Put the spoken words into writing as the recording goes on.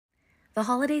The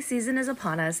holiday season is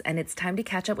upon us, and it's time to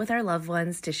catch up with our loved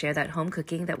ones to share that home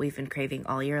cooking that we've been craving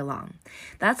all year long.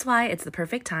 That's why it's the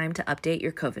perfect time to update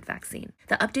your COVID vaccine.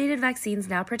 The updated vaccines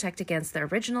now protect against the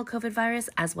original COVID virus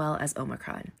as well as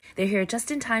Omicron. They're here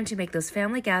just in time to make those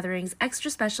family gatherings extra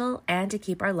special and to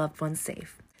keep our loved ones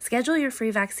safe. Schedule your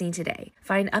free vaccine today.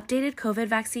 Find updated COVID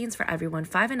vaccines for everyone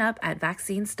 5 and up at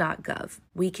vaccines.gov.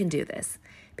 We can do this.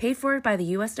 Paid for by the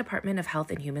U.S. Department of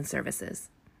Health and Human Services.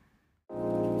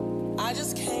 I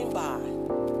just came by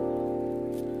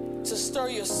to stir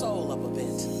your soul up a bit.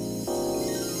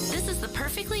 This is the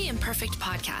Perfectly Imperfect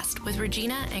podcast with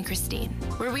Regina and Christine,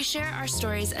 where we share our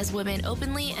stories as women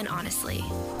openly and honestly.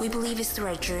 We believe it's through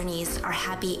our journeys, our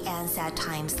happy and sad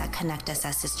times that connect us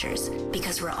as sisters,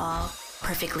 because we're all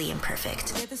perfectly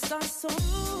imperfect.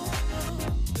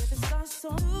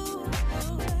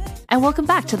 And welcome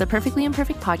back to the Perfectly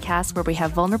Imperfect podcast, where we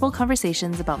have vulnerable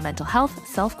conversations about mental health,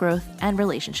 self-growth, and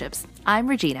relationships. I'm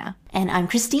Regina. And I'm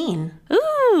Christine.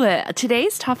 Ooh,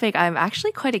 today's topic I'm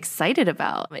actually quite excited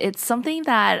about. It's something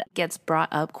that gets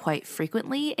brought up quite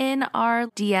frequently in our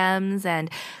DMs and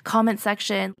comment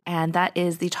section, and that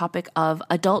is the topic of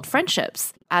adult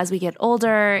friendships. As we get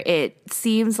older, it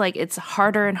seems like it's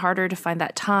harder and harder to find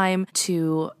that time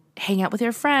to hang out with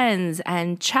your friends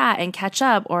and chat and catch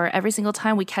up, or every single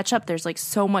time we catch up, there's like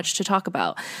so much to talk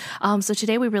about. So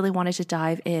today we really wanted to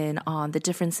dive in on the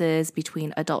differences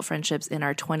between adult friendships in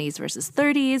our 20s versus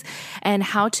 30s and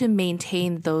how to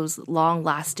maintain those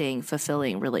long-lasting,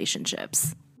 fulfilling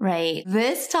relationships. Right.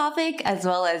 This topic, as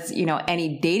well as,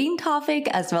 any dating topic,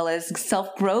 as well as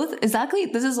self-growth, exactly.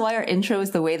 This is why our intro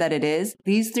is the way that it is.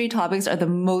 These 3 topics are the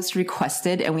most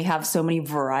requested, and we have so many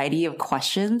variety of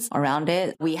questions around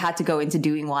it. We had to go into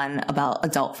doing one about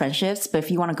adult friendships, but if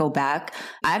you want to go back,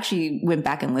 I actually went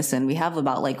back and listened. We have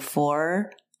about like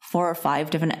 4 or 5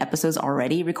 different episodes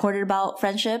already recorded about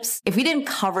friendships. If we didn't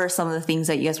cover some of the things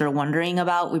that you guys were wondering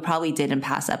about, we probably did in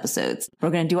past episodes. We're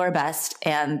going to do our best.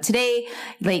 And today,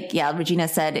 Regina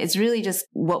said, it's really just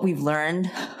what we've learned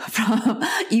from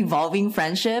evolving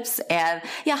friendships and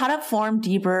how to form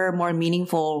deeper, more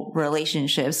meaningful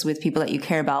relationships with people that you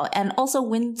care about, and also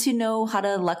when to know how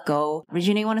to let go.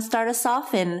 Regina, you want to start us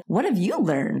off? And what have you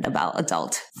learned about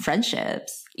adult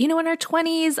friendships? In our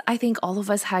 20s, I think all of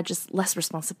us had just less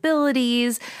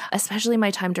responsibilities, especially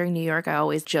my time during New York. I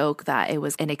always joke that it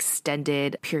was an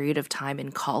extended period of time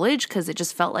in college because it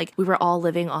just felt like we were all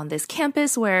living on this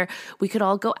campus where we could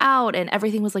all go out and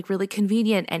everything was like really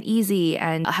convenient and easy,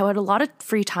 and I had a lot of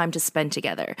free time to spend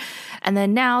together. And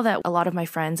then now that a lot of my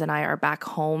friends and I are back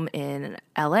home in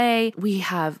LA, we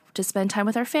have to spend time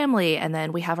with our family, and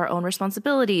then we have our own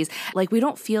responsibilities. Like, we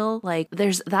don't feel like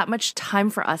there's that much time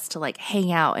for us to like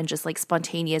hang out and just like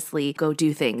spontaneously go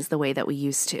do things the way that we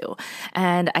used to.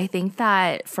 And I think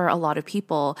that for a lot of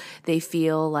people, they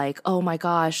feel like, oh my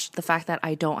gosh, the fact that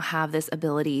I don't have this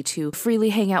ability to freely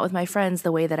hang out with my friends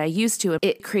the way that I used to,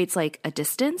 it creates like a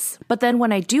distance. But then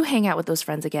when I do hang out with those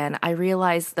friends again, I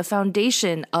realize the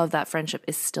foundation of that friendship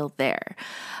is still there.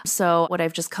 So what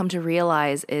I've just come to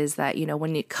realize is that,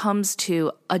 when it comes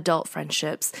to adult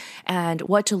friendships and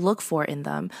what to look for in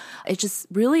them, it just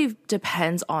really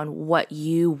depends on what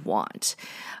you want.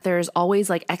 There's always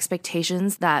like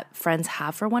expectations that friends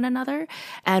have for one another.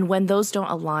 And when those don't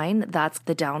align, that's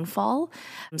the downfall.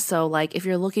 So like if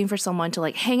you're looking for someone to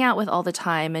like hang out with all the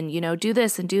time and, do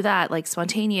this and do that like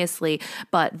spontaneously,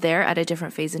 but they're at a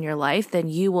different phase in your life, then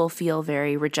you will feel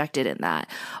very rejected in that.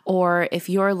 Or if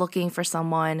you're looking for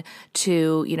someone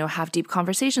to, have deep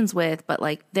conversations with, but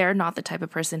like they're not the type of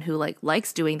person who like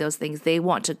likes doing those things, they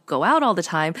want to go out all the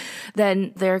time,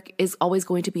 then there is always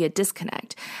going to be a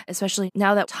disconnect, especially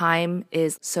now that time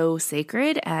is so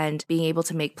sacred and being able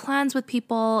to make plans with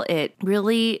people. It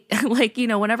really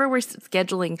whenever we're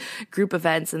scheduling group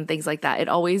events and things like that, it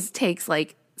always takes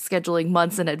like scheduling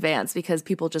months in advance because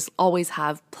people just always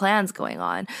have plans going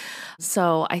on.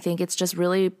 So I think it's just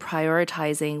really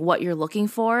prioritizing what you're looking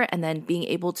for and then being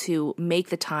able to make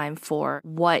the time for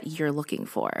what you're looking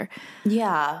for.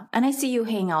 Yeah. And I see you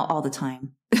hang out all the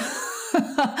time.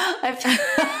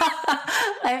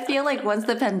 I feel like once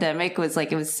the pandemic was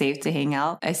like, it was safe to hang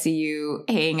out. I see you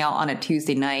hanging out on a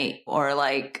Tuesday night or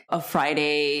like a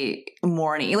Friday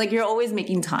morning. Like you're always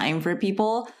making time for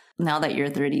people. Now that you're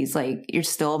 30s, like you're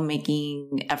still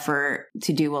making effort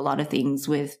to do a lot of things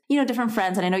with, different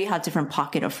friends. And I know you have different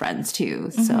pocket of friends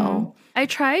too. So I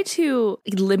try to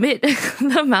limit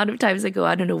the amount of times I go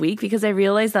out in a week because I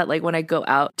realize that like when I go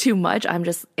out too much, I'm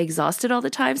just exhausted all the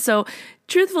time. So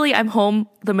truthfully, I'm home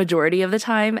the majority of the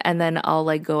time, and then I'll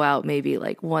like go out maybe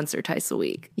like once or twice a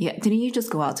week. Yeah. Didn't you just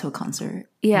go out to a concert?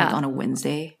 Yeah. Like on a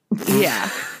Wednesday? Yeah.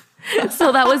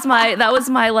 So that was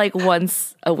my like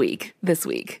once a week this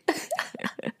week.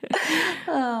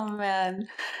 Oh man.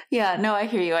 Yeah, no, I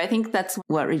hear you. I think that's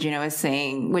what Regina was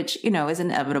saying, which, is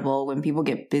inevitable. When people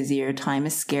get busier, time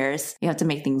is scarce. You have to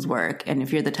make things work. And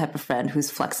if you're the type of friend who's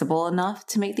flexible enough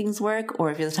to make things work,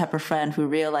 or if you're the type of friend who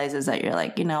realizes that you're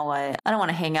like, you know what, I don't want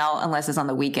to hang out unless it's on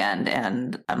the weekend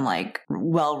and I'm like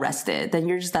well rested, then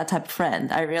you're just that type of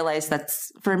friend. I realized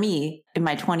that's for me in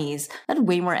my 20s, I had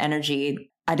way more energy.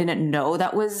 I didn't know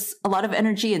that was a lot of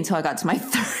energy until I got to my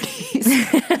 30s.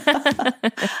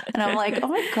 And I'm like, oh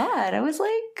my God, I was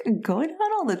like going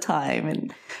out all the time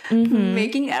and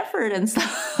making effort and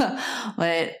stuff.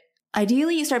 But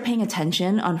ideally, you start paying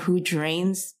attention on who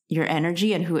drains your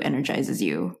energy and who energizes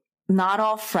you. Not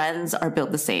all friends are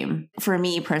built the same. For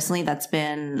me personally, that's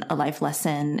been a life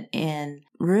lesson in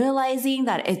realizing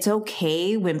that it's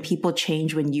okay when people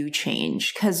change when you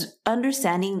change. Because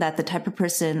understanding that the type of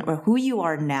person or who you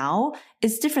are now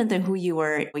is different than who you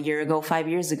were a year ago, 5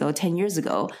 years ago, 10 years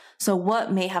ago. So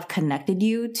what may have connected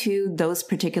you to those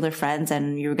particular friends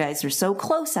and you guys are so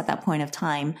close at that point of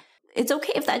time, it's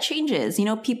okay if that changes.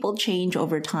 People change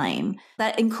over time.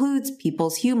 That includes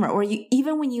people's humor, or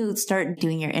even when you start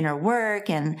doing your inner work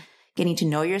and getting to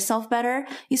know yourself better,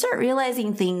 you start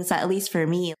realizing things that, at least for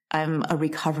me, I'm a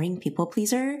recovering people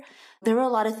pleaser. There were a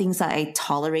lot of things that I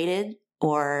tolerated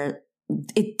or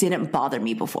it didn't bother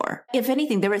me before. If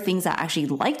anything, there were things I actually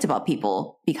liked about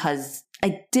people because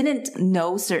I didn't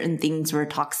know certain things were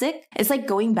toxic. It's like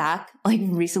going back, like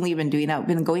recently I've been doing that. I've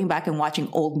been going back and watching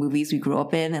old movies we grew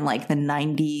up in like the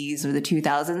 90s or the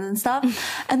 2000s and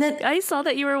stuff. And then I saw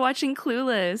that you were watching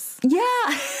Clueless.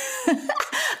 Yeah.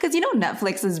 Because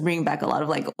Netflix is bringing back a lot of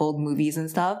like old movies and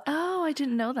stuff. Oh, I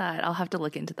didn't know that. I'll have to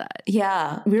look into that.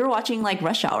 Yeah. We were watching like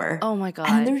Rush Hour. Oh my God.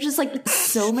 And there were just like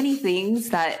so many things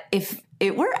that if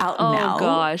it were out now,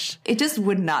 gosh, it just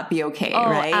would not be okay, oh,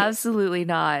 right? Absolutely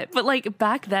not. But like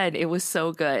back then, it was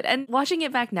so good. And watching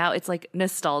it back now, it's like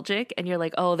nostalgic. And you're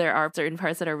like, oh, there are certain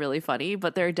parts that are really funny,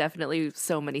 but there are definitely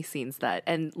so many scenes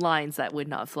and lines that would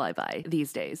not fly by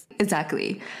these days.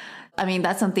 Exactly. I mean,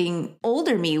 that's something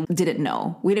older me didn't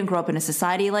know. We didn't grow up in a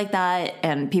society like that,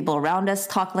 and people around us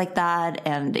talk like that.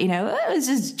 And, it's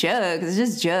just jokes. It's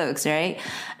just jokes, right?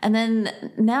 And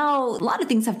then now a lot of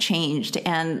things have changed,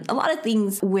 and a lot of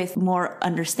things with more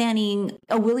understanding,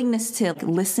 a willingness to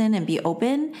listen and be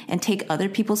open and take other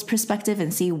people's perspective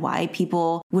and see why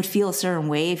people would feel a certain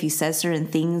way if you said certain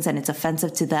things and it's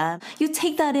offensive to them. You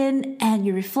take that in and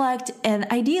you reflect, and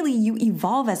ideally you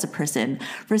evolve as a person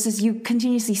versus you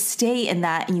continuously stay in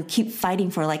that and you keep fighting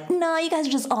for like, no, you guys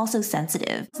are just all so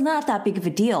sensitive. It's not that big of a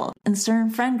deal. In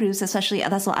certain friend groups, especially,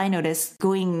 that's what I noticed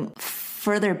going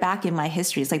further back in my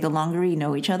history. It's like the longer we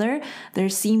know each other, there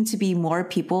seem to be more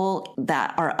people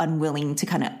that are unwilling to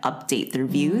kind of update their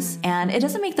views. And it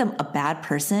doesn't make them a bad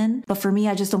person, but for me,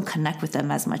 I just don't connect with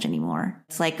them as much anymore.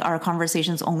 It's like our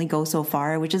conversations only go so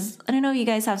far, which is, I don't know, you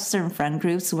guys have certain friend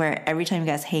groups where every time you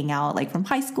guys hang out, like from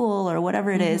high school or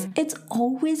whatever it is, it's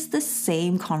always the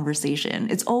same conversation.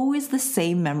 It's always the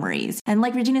same memories. And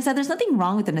like Regina said, there's nothing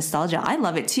wrong with the nostalgia. I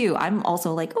love it too. I'm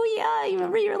also like, oh yeah, you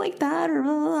remember you were like that or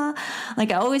blah, blah, blah.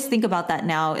 Like I always think about that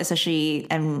now, especially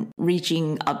I'm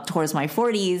reaching up towards my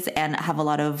 40s and I have a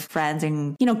lot of friends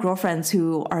and, girlfriends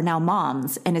who are now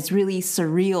moms. And it's really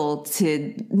surreal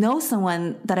to know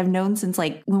someone that I've known since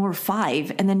like when we're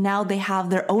 5. And then now they have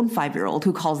their own 5-year-old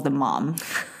who calls them mom.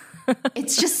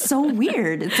 It's just so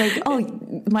weird. It's like,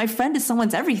 oh, my friend is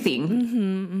someone's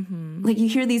everything. Like you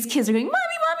hear these kids are going, mommy,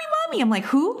 mommy, mommy. I'm like,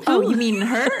 who? Oh, you mean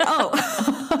her?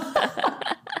 Oh.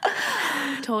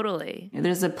 Totally.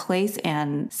 There's a place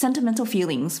and sentimental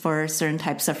feelings for certain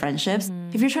types of friendships.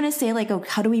 If you're trying to say like, oh,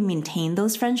 how do we maintain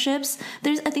those friendships?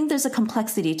 I think there's a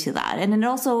complexity to that. And then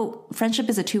also friendship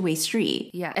is a two-way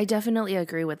street. Yeah, I definitely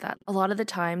agree with that. A lot of the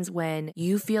times when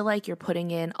you feel like you're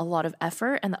putting in a lot of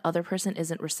effort and the other person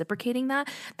isn't reciprocating that,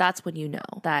 that's when you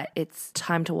know that it's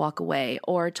time to walk away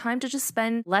or time to just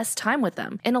spend less time with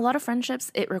them. In a lot of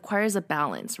friendships, it requires a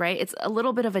balance, right? It's a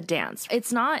little bit of a dance.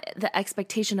 It's not the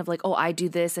expectation of like, oh, I do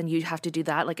this and you have to do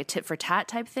that, like a tit for tat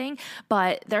type thing.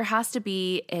 But there has to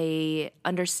be a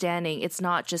understanding. It's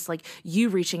not just like you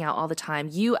reaching out all the time,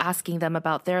 you asking them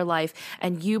about their life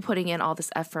and you putting in all this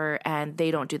effort and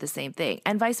they don't do the same thing.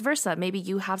 And vice versa. Maybe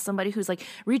you have somebody who's like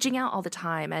reaching out all the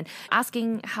time and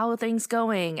asking how things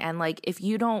going. And like, if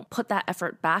you don't put that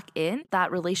effort back in,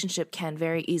 that relationship can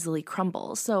very easily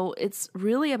crumble. So it's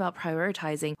really about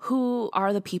prioritizing who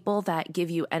are the people that give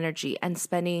you energy and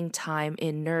spending time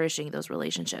in nourishing those relationships.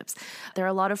 relationships. There are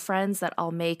a lot of friends that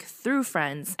I'll make through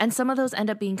friends, and some of those end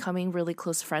up becoming really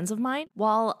close friends of mine,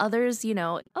 while others,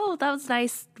 oh, that was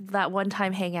nice that one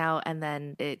time hangout, and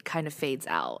then it kind of fades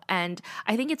out. And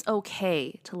I think it's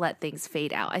okay to let things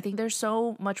fade out. I think there's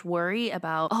so much worry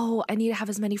about, oh, I need to have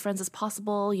as many friends as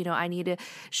possible. I need to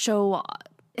show.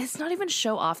 It's not even a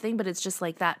show off thing, but it's just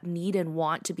like that need and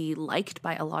want to be liked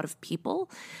by a lot of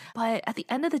people. But at the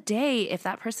end of the day, if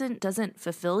that person doesn't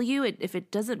fulfill you, if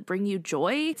it doesn't bring you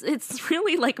joy, it's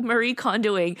really like Marie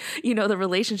Kondoing, the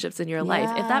relationships in your life.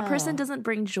 If that person doesn't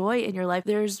bring joy in your life,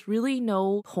 there's really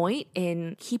no point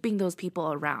in keeping those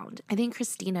people around. I think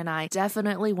Christine and I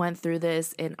definitely went through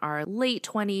this in our late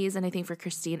 20s, and I think for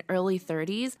Christine, early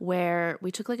 30s, where we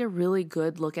took like a really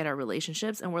good look at our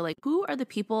relationships and we're like, who are the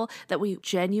people that we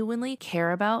genuinely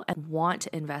care about and want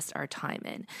to invest our time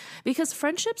in? Because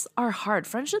friendships are hard.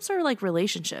 Friendships are like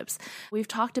relationships. We've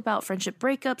talked about friendship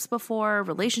breakups before,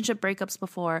 relationship breakups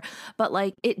before, but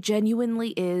like it genuinely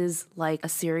is like a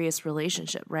serious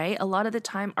relationship, right? A lot of the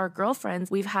time, our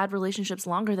girlfriends, we've had relationships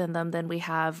longer than them than we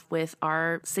have with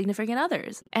our significant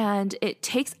others. And it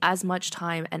takes as much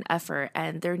time and effort,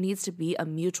 and there needs to be a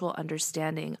mutual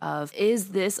understanding of, is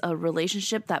this a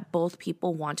relationship that both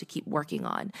people want to keep working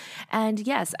on? And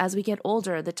yes, as we get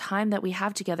older, the time that we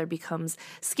have together becomes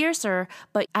scarcer.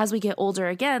 But as we get older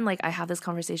again, like I have this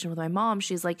conversation with my mom,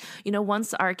 she's like,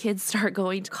 once our kids start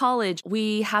going to college,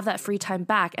 we have that free time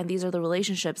back. And these are the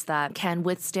relationships that can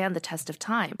withstand the test of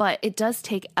time. But it does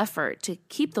take effort to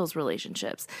keep those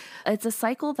relationships. It's a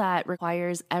cycle that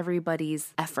requires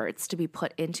everybody's efforts to be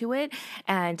put into it.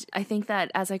 And I think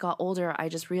that as I got older, I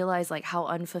just realized like how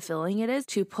unfulfilling it is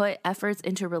to put efforts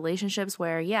into relationships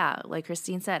where, yeah, like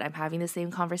Christine said, I'm having the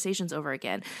same conversations over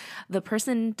again. The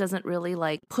person doesn't really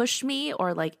like push me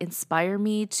or like inspire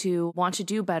me to want to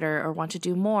do better or want to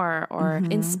do more or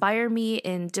inspire me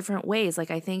in different ways.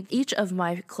 Like I think each of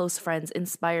my close friends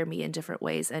inspire me in different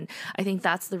ways. And I think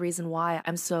that's the reason why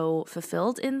I'm so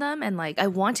fulfilled in them. And like I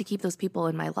want to keep those people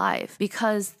in my life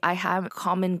because I have a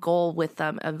common goal with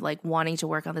them of like wanting to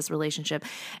work on this relationship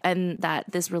and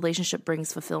that this relationship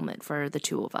brings fulfillment for the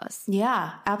two of us.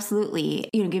 Yeah, absolutely.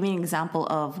 Give me an example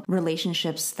of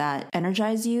relationships that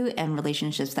energize you and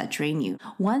relationships that drain you.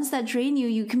 Ones that drain you,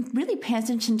 you can really pay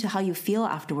attention to how you feel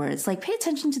afterwards. Like pay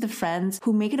attention to the friends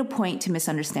who make it a point to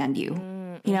misunderstand you.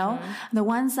 The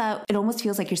ones that it almost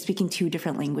feels like you're speaking two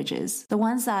different languages. The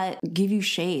ones that give you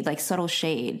shade, like subtle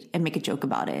shade, and make a joke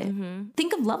about it.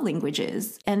 Think of love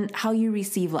languages and how you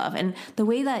receive love and the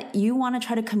way that you want to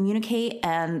try to communicate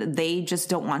and they just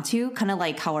don't want to, kind of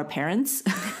like how our parents.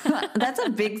 That's a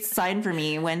big sign for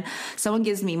me when someone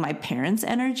gives me my parents'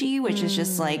 energy, which is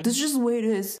just like, this is just the way it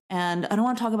is. And I don't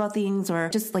want to talk about things or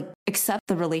just like accept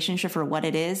the relationship for what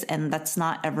it is. And that's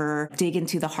not ever dig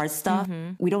into the hard stuff.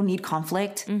 We don't need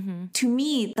conflict. To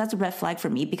me, that's a red flag for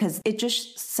me because it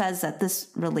just says that this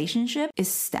relationship is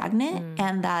stagnant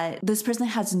and that this person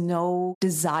has no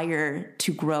desire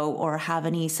to grow or have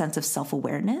any sense of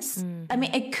self-awareness. I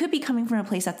mean, it could be coming from a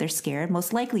place that they're scared.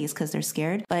 Most likely it's because they're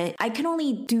scared, but I can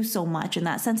only do so much in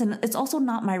that sense. And it's also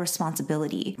not my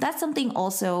responsibility. That's something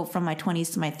also from my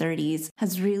 20s to my 30s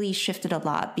has really shifted a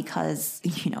lot because,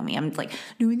 me, I'm like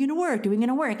doing inner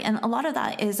work. And a lot of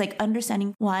that is like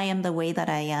understanding why I am the way that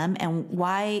I am and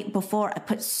why before I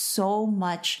put so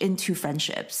much into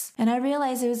friendships. And I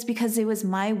realized it was because it was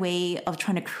my way of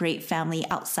trying to create family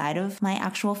outside of my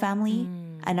actual family.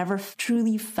 I never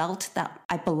truly felt that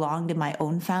I belonged in my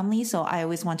own family. So I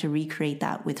always want to recreate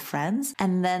that with friends.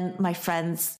 And then my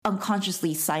friends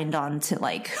unconsciously signed on to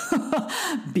like,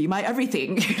 be my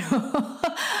everything.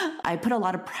 I put a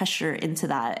lot of pressure into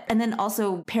that. And then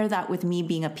also pair that with me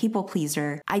being a people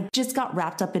pleaser. I just got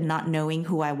wrapped up in not knowing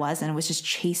who I was and was just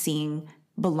chasing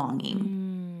belonging.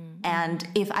 And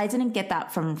if I didn't get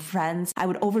that from friends, I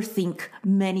would overthink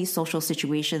many social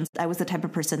situations. I was the type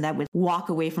of person that would walk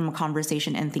away from a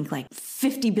conversation and think like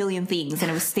 50 billion things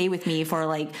and it would stay with me for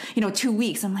like, 2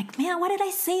 weeks. I'm like, man, why did I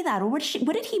say that? Or what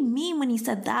did he mean when he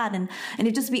said that? And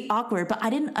it'd just be awkward. But I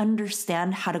didn't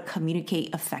understand how to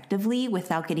communicate effectively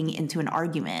without getting into an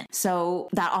argument. So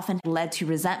that often led to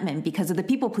resentment because of the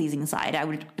people pleasing side. I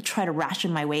would try to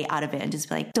ration my way out of it and just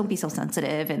be like, don't be so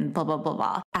sensitive and blah, blah, blah,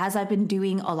 blah. As I've been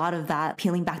doing a lot of that,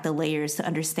 peeling back the layers to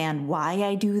understand why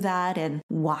I do that and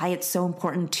why it's so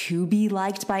important to be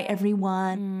liked by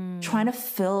everyone, trying to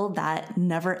fill that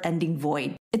never-ending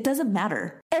void. It doesn't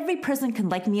matter. Every person can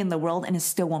like me in the world and it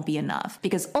still won't be enough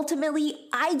because ultimately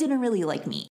I didn't really like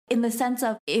me. in the sense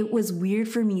of it was weird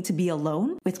for me to be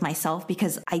alone with myself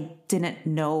because I didn't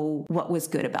know what was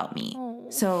good about me.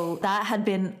 So that had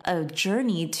been a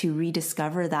journey to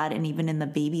rediscover that. And even in the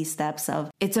baby steps of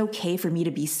it's okay for me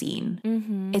to be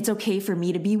seen. It's okay for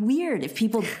me to be weird if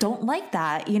people don't like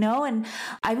that, you know? And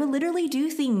I would literally do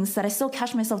things that I still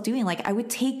catch myself doing. Like I would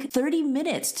take 30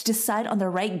 minutes to decide on the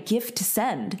right gift to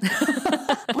send.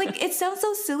 Like it sounds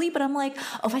so silly, but I'm like,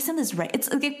 oh, if I send this right, it's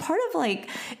like part of like,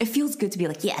 it feels good to be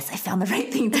like, yes, I found the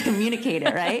right thing to communicate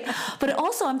it, right? But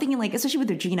also I'm thinking like, especially with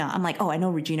Regina, I'm like, oh, I know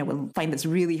Regina would find this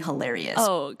really hilarious.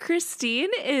 Oh, Christine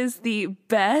is the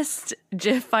best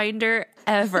GIF finder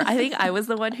ever. I think I was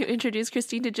the one who introduced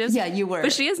Christine to GIFs. Yeah, you were.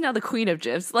 But she is now the queen of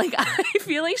GIFs. Like, I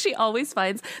feel like she always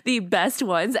finds the best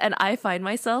ones, and I find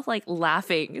myself like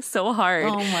laughing so hard.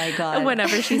 Oh my God.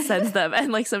 Whenever she sends them.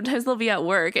 And like sometimes they'll be at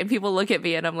work and people look at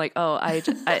me and I'm like, oh,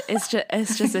 it's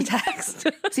just a text.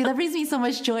 See, that brings me so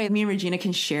much joy. Me and Regina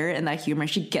can share in that humor.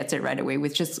 She gets it right away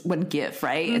with just one GIF,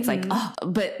 right? It's like, oh,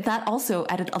 but that also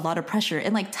added a lot of pressure.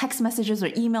 And like text messages or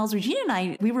emails, Regina and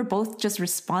I, we were both just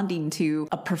responding to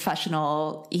a professional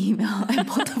email, and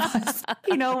both of us,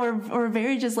 you know, we're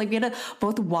very just like, we had to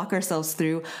both walk ourselves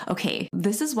through, okay,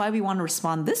 this is why we want to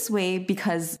respond this way,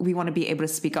 because we want to be able to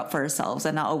speak up for ourselves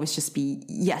and not always just be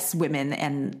yes women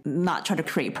and not try to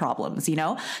create problems, you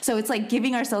know? So it's like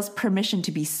giving ourselves permission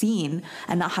to be seen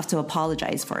and not have to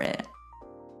apologize for it.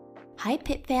 Hi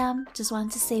Pit Fam, just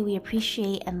wanted to say we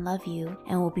appreciate and love you,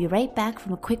 and we'll be right back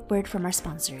from a quick word from our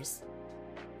sponsors.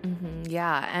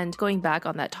 Yeah. And going back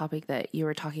on that topic that you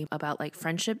were talking about, like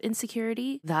friendship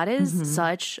insecurity, that is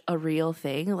such a real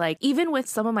thing. Like even with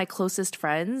some of my closest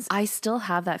friends, I still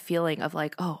have that feeling of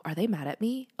like, oh, are they mad at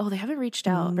me? Oh, they haven't reached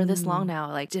out for this long now.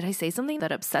 Like, did I say something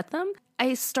that upset them?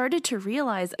 I started to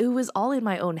realize it was all in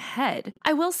my own head.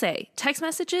 I will say, text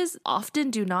messages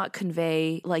often do not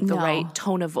convey like the right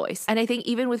tone of voice. And I think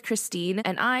even with Christine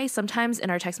and I, sometimes in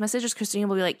our text messages, Christine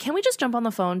will be like, can we just jump on the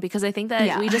phone? Because I think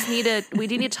that we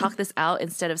need to talk this out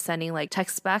instead of sending like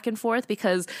texts back and forth,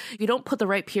 because you don't put the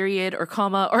right period or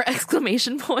comma or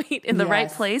exclamation point in the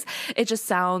right place. It just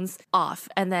sounds off.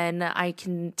 And then I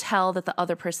can tell that the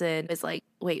other person is like,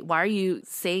 wait, why are you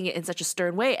saying it in such a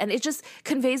stern way? And it just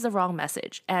conveys the wrong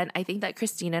message. And I think that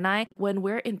Christine and I, when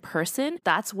we're in person,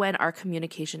 that's when our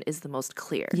communication is the most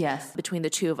clear between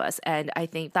the two of us. And I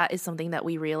think that is something that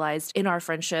we realized in our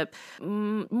friendship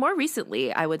more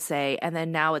recently, I would say. And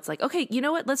then now it's like, okay, you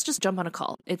know what? Let's just jump on a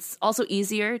call. It's also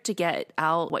easier to get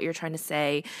out what you're trying to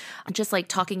say, just like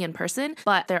talking in person.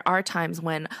 But there are times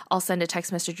when I'll send a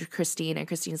text message to Christine and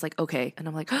Christine's like, okay. And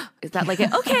I'm like, oh, is that like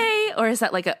an okay? Or is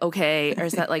that like a okay? Or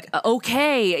is that like a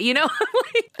okay? You know?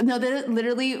 No, there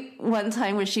literally one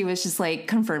time where she was just like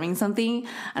confirming something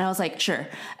and I was like, sure.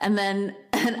 And then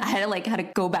I had to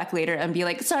go back later and be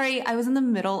like, sorry, I was in the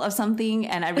middle of something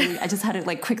and I just had to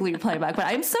like quickly reply back, but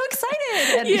I'm so excited.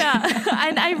 And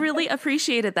and I really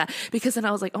appreciated that, because then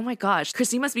I was like, oh my gosh,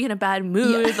 Christine must be in a bad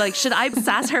mood. Yeah. Like, should I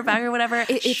sass her back or whatever?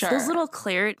 It's those little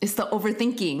clarity. It's the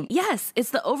overthinking. Yes,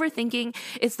 it's the overthinking.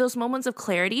 It's those moments of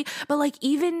clarity. But like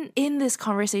even in this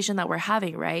conversation that we're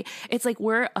having, right? It's like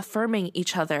we're affirming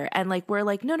each other and like we're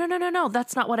like, no,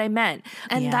 that's not what I meant.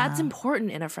 And that's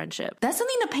important in a friendship. That's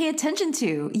something to pay attention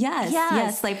to.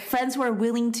 Yes. Like friends who are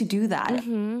willing to do that.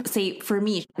 Say for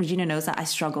me, Regina knows that I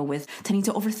struggle with tending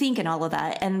to overthink and all of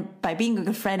that. And by being a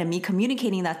good friend and me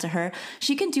communicating that to her,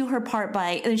 she can do her part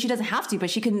by, and she doesn't have to, but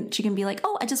she can be like,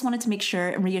 oh, I just wanted to make sure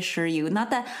and reassure you.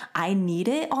 Not that I need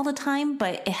it all the time,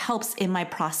 but it helps in my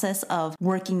process of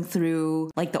working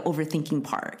through like the overthinking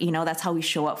part. You know, that's how we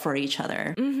show up for each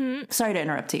other. Sorry to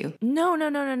interrupt you. No.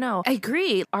 I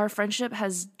agree. Our friendship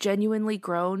has genuinely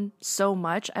grown so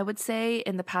much, I would say,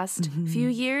 in the past few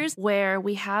years, where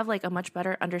we have like a much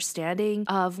better understanding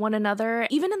of one another,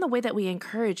 even in the way that we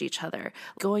encourage each other.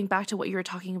 Going back to what you were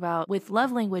talking about with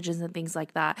love languages and things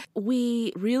like that,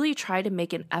 we really try to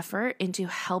make an effort into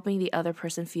helping the other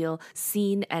person feel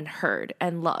seen and heard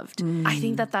and loved. I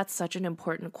think that that's such an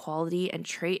important quality and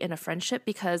trait in a friendship,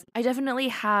 because I definitely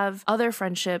have other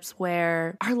friendships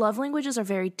where our love languages are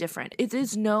very different. It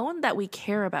is known that we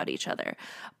care about each other,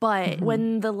 but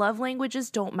when the love languages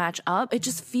don't match up, it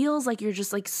just feels like you're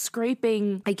just like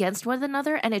scraping against one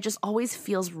another, and it just always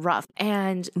feels rough.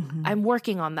 And I'm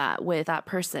working on that that with that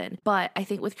person. But I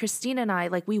think with Christine and I,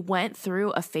 like we went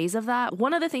through a phase of that.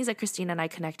 One of the things that Christine and I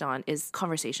connect on is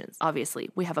conversations. Obviously,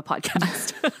 we have a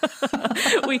podcast.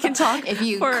 We can talk. If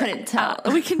you couldn't tell.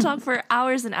 We can talk for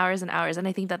hours and hours and hours. And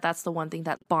I think that that's the one thing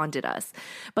that bonded us.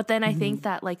 But then I think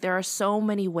that like there are so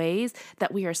many ways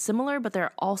that we are similar, but there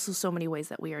are also so many ways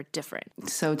that we are different.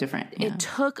 So different. Yeah. It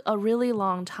took a really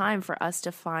long time for us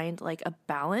to find like a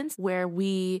balance where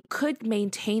we could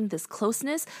maintain this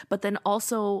closeness, but then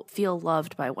also feel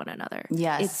loved by one another.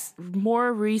 Yes. It's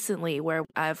more recently where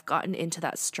I've gotten into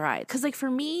that stride. Because like for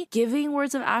me, giving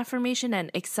words of affirmation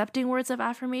and accepting words of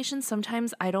affirmation,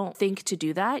 sometimes I don't think to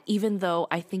do that, even though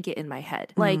I think it in my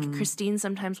head. Like Christine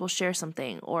sometimes will share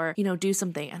something or, you know, do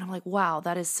something. And I'm like, wow,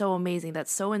 that is so amazing.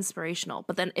 That's so inspirational.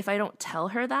 But then if I don't tell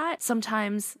her that,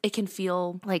 sometimes it can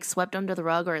feel like swept under the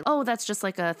rug or, oh, that's just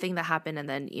like a thing that happened. And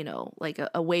then, you know, like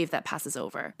a wave that passes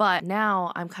over. But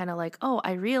now I'm kind of like, oh,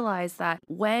 I realize that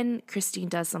when Christine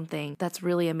does something that's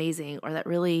really amazing or that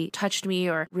really touched me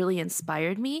or really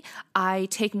inspired me, I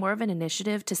take more of an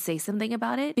initiative to say something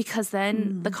about it, because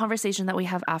then the conversation that we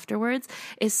have afterwards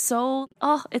is so,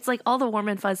 it's like all the warm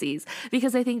and fuzzies,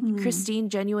 because I think Christine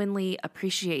genuinely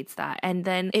appreciates that. And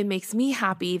then it makes me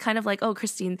happy, kind of like, oh,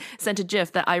 Christine sent a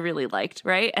GIF that I really liked,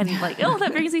 right? And like, oh,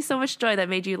 that brings me so much joy, that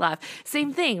made you laugh.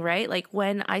 Same thing, right? Like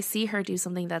when I see her do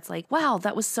something that's like, wow,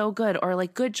 that was so good, or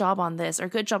like, good job on this, or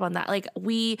good job on that. Like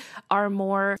we are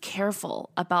more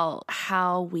careful about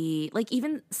how we, like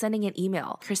even sending an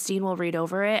email, Christine will read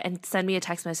over it and send me a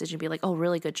text message and be like, oh,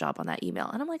 really good job on that email.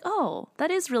 And I'm like, oh,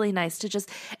 that is really nice to just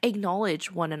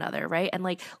acknowledge one another, right? And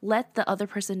like let the other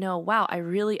person know, wow, I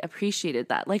really appreciated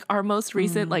that. Like our most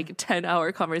recent like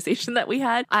 10-hour conversation that we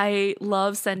had, I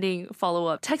love sending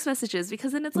follow-up text messages,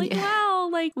 because then it's like, wow,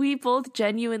 like we both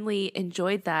genuinely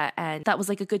enjoyed that, and that was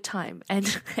like a good time.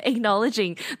 And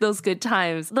acknowledging those good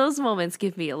times, those moments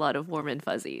give me a lot of warm and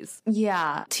fuzzies.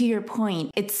 Yeah. To your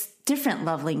point, it's different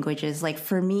love languages. Like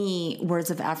for me, words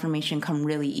of affirmation come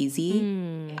really easy.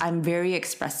 I'm very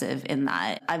expressive in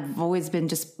that. I've always been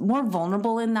just more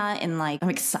vulnerable in that, and like I'm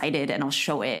excited and I'll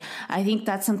show it. I think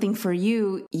that's something for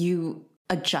you. You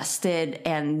adjusted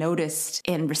and noticed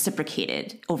and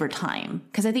reciprocated over time.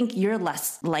 Because I think you're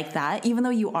less like that, even though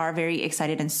you are very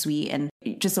excited and sweet and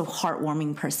just a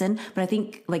heartwarming person. But I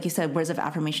think, like you said, words of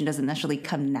affirmation doesn't necessarily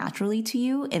come naturally to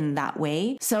you in that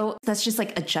way. So that's just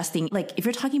like adjusting. Like if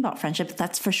you're talking about friendship,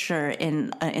 that's for sure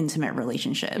in an intimate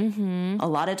relationship. A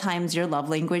lot of times your love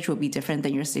language will be different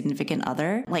than your significant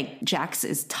other. Like Jack's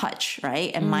is touch,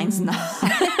 right? And mine's not.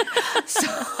 So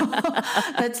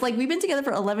that's like, we've been together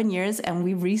for 11 years and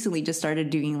we recently just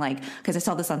started doing like, because I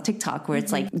saw this on TikTok where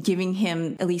it's like giving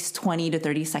him at least 20 to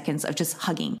 30 seconds of just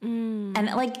hugging. And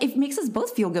like, it makes us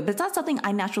both feel good, but it's not something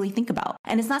I naturally think about.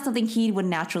 And it's not something he would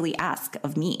naturally ask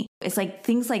of me. It's like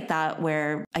things like that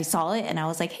where I saw it and I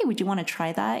was like, hey, would you want to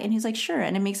try that? And he's like, sure.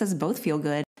 And it makes us both feel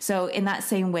good. So in that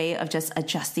same way of just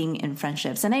adjusting in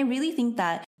friendships. And I really think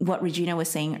that what Regina was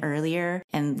saying earlier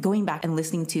and going back and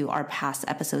listening to our past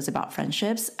episodes about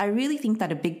friendships, I really think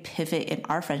that a big pivot in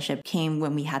our friendship came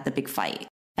when we had the big fight.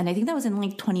 And I think that was in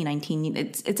like 2019.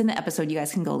 It's in the episode. You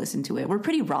guys can go listen to it. We're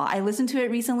pretty raw. I listened to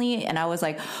it recently and I was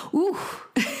like, ooh,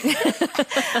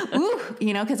 ooh,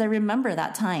 you know, because I remember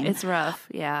that time. It's rough.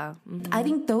 Yeah. I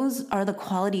think those are the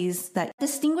qualities that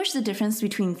distinguish the difference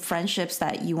between friendships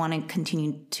that you want to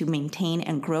continue to maintain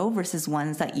and grow versus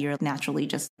ones that you're naturally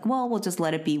just, well, we'll just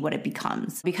let it be what it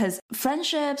becomes. Because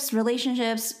friendships,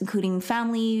 relationships, including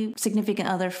family, significant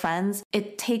other, friends,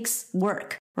 it takes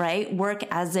work. Right? Work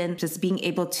as in just being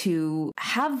able to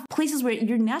have places where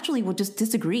you naturally will just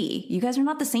disagree. You guys are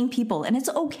not the same people and it's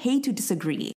okay to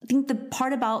disagree. I think the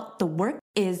part about the work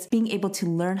is being able to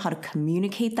learn how to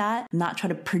communicate that, not try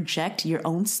to project your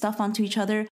own stuff onto each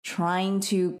other, trying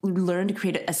to learn to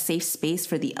create a safe space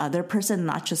for the other person,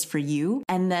 not just for you,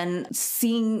 and then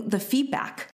seeing the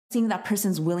feedback. Seeing that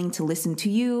person's willing to listen to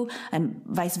you and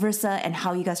vice versa, and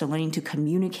how you guys are learning to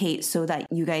communicate so that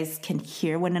you guys can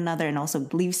hear one another and also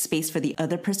leave space for the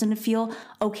other person to feel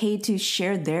okay to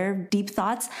share their deep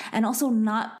thoughts and also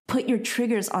not put your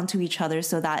triggers onto each other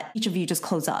so that each of you just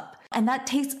close up. And that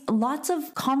takes lots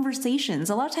of conversations.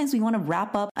 A lot of times we want to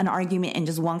wrap up an argument in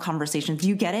just one conversation. Do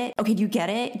you get it? Okay, do you get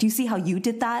it? Do you see how you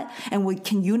did that? And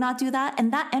can you not do that?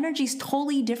 And that energy is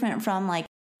totally different from like,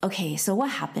 okay, so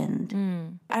what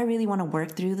happened? I really want to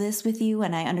work through this with you.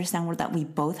 And I understand that we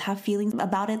both have feelings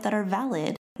about it that are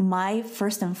valid. my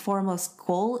first and foremost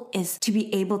goal is to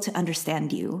be able to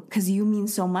understand you because you mean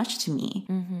so much to me.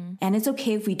 And it's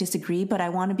okay if we disagree, but I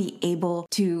want to be able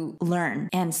to learn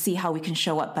and see how we can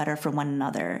show up better for one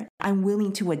another. I'm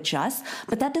willing to adjust,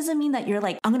 but that doesn't mean that you're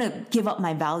like, I'm going to give up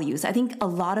my values. I think a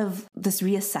lot of this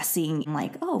reassessing,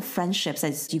 like, friendships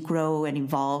as you grow and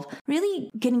evolve,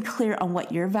 really getting clear on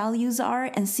what your values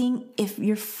are and seeing if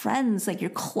your friends, like your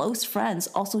close friends,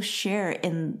 also share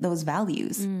in those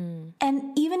values.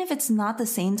 And even if it's not the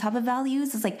same type of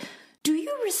values, it's like, do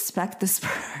you respect this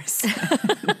person?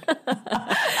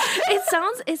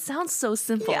 It sounds so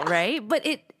simple, right? But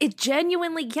it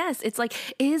genuinely, yes. It's like,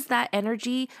 is that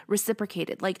energy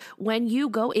reciprocated? Like when you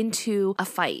go into a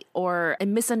fight or a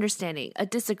misunderstanding, a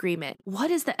disagreement, what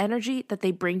is the energy that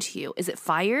they bring to you? Is it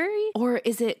fiery or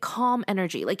is it calm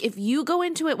energy? Like if you go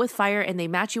into it with fire and they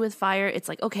match you with fire, it's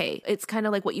like, okay, it's kind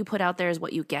of like what you put out there is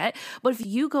what you get. But if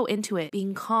you go into it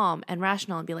being calm and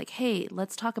rational and be like, hey,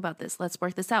 let's talk about this, let's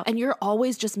work this out, and you're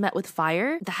always just met with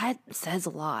fire, that says a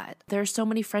lot. There are so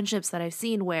many friendships that I've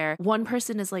seen where one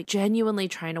person is like genuinely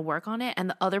trying to work on it and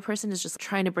the other person is just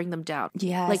trying to bring them down.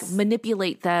 Yes. Like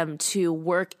manipulate them to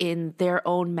work in their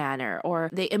own manner, or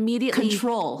they immediately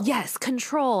control. Yes,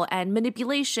 control and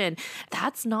manipulation.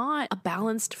 That's not a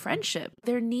balanced friendship.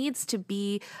 There needs to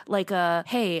be like a,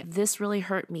 hey, this really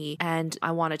hurt me and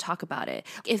I want to talk about it.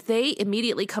 If they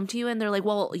immediately come to you and they're like,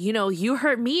 well, you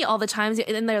hurt me all the times,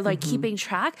 and they're like keeping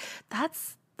track,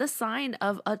 that's the sign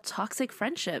of a toxic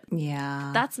friendship.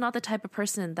 Yeah. That's not the type of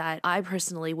person that I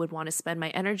personally would want to spend my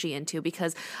energy into,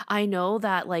 because I know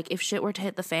that like if shit were to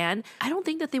hit the fan, I don't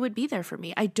think that they would be there for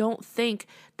me. I don't think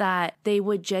that they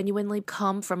would genuinely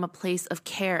come from a place of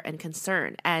care and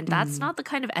concern. And that's not the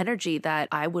kind of energy that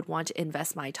I would want to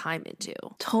invest my time into.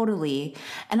 Totally.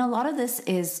 And a lot of this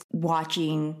is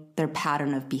watching their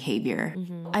pattern of behavior.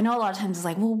 I know a lot of times it's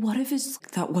like, well, what if it's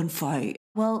that one fight?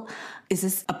 Well, is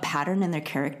this a pattern in their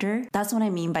character? That's what I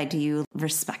mean by, do you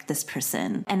respect this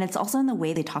person? And it's also in the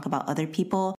way they talk about other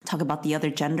people, talk about the other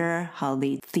gender, how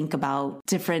they think about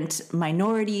different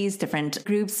minorities, different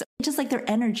groups, just like their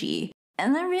energy.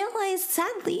 And I realized,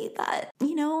 sadly, that,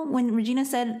 when Regina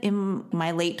said in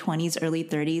my late 20s, early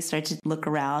 30s, start to look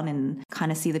around and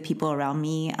kind of see the people around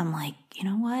me, I'm like, you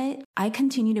know what? I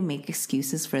continue to make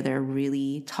excuses for their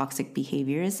really toxic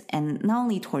behaviors. And not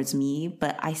only towards me,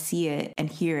 but I see it and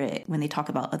hear it when they talk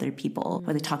about other people,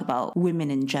 or they talk about women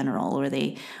in general, or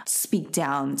they speak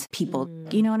down to people.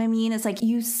 You know what I mean? It's like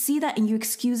you see that and you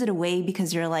excuse it away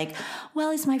because you're like,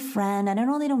 well, it's my friend. I don't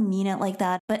know, they don't mean it like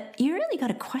that. But you really got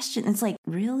to question. It's like,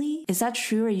 really? Is that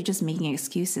true? Or are you just making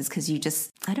excuses because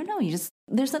I don't know,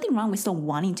 there's nothing wrong with still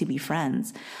wanting to be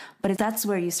friends. But that's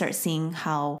where you start seeing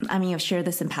how, I've shared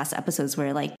this in past episodes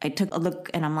where like I took a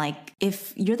look and I'm like,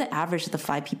 if you're the average of the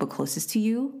 5 people closest to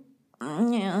you,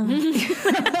 yeah.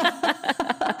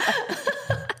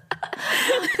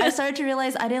 I started to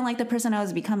realize I didn't like the person I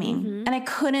was becoming. And I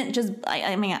couldn't just,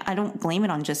 I don't blame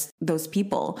it on just those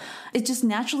people. It just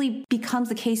naturally becomes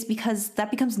the case because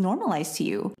that becomes normalized to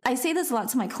you. I say this a lot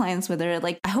to my clients where they're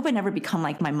like, I hope I never become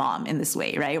like my mom in this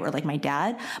way, right? Or like my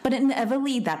dad. But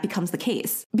inevitably that becomes the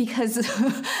case because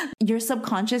your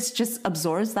subconscious just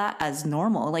absorbs that as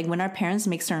normal. Like when our parents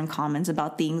make certain comments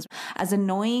about things, as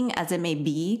annoying as it may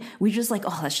be, we just like,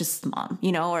 oh, that's just mom,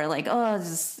 or like, oh,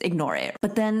 just ignore it.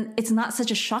 But then it's not such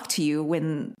a shock to you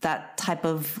when that type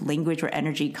of language or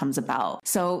energy comes about.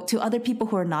 So to other people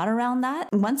who are not around that,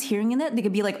 once hearing it, they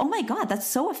could be like, oh my God, that's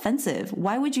so offensive.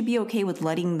 Why would you be okay with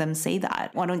letting them say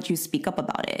that? Why don't you speak up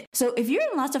about it? So if you're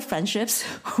in lots of friendships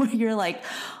where you're like,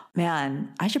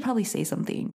 man, I should probably say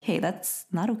something. Hey, that's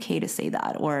not okay to say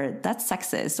that, or that's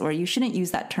sexist, or you shouldn't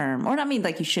use that term. Or not mean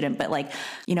like you shouldn't, but like,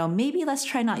 maybe let's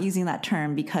try not using that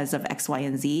term because of X, Y,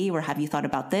 and Z, or have you thought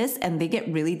about this? And they get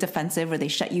really defensive or they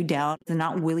shut you down. They're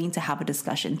not willing to have a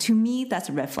discussion. To me, that's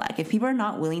a red flag. If people are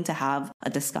not willing to have a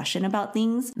discussion about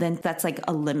things, then that's like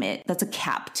a limit. That's a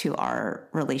cap to our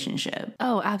relationship.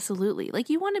 Oh, absolutely. Like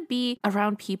you want to be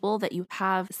around people that you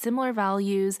have similar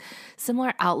values,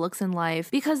 similar outlooks in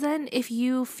life, because then if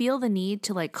you feel the need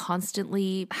to like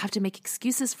constantly have to make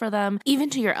excuses for them, even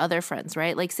to your other friends,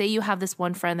 right? Like say you have this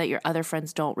one friend that your other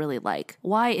friends don't really like.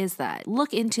 Why is that?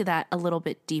 Look into that a little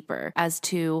bit deeper as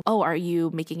to, are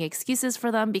you making excuses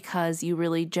for them because you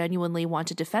really genuinely want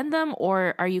to defend them?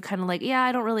 Or are you kind of like, yeah,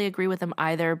 I don't really agree with them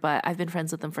either, but I've been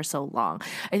friends with them for so long.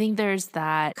 I think there's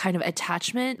that kind of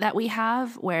attachment that we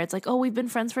have where it's like, oh, we've been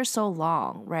friends for so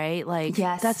long, right? Like,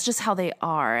 yes, that's just how they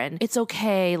are. And it's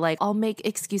okay. Like I'll make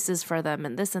excuses excuses for them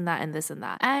and this and that and this and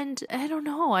that. And I don't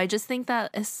know. I just think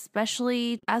that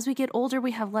especially as we get older,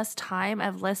 we have less time, I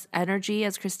have less energy.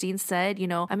 As Christine said, you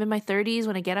know, I'm in my 30s.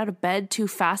 When I get out of bed too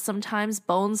fast, sometimes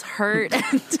bones hurt.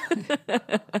 And,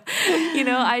 you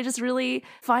know, I just really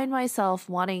find myself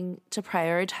wanting to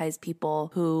prioritize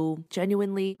people who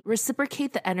genuinely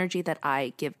reciprocate the energy that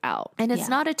I give out. And it's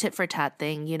not a tit for tat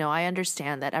thing. You know, I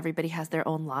understand that everybody has their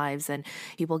own lives and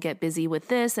people get busy with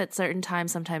this at certain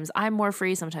times. Sometimes I'm more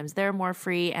free, sometimes they're more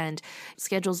free, and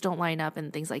schedules don't line up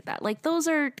and things like that. Like those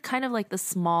are kind of like the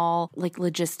small like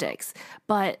logistics,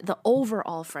 but the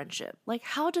overall friendship, like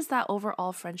how does that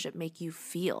overall friendship make you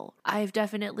feel? I've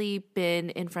definitely been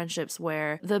in friendships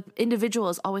where the individual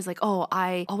is always like, oh,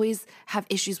 I always have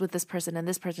issues with this person and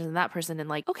this person and that person. And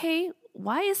like, okay,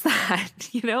 why is that?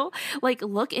 You know, like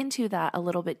look into that a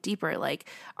little bit deeper. Like,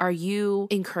 are you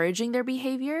encouraging their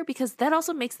behavior? Because that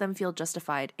also makes them feel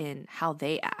justified in how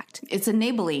they act. It's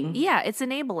enabling. Yeah, it's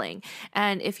enabling.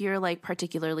 And if you're like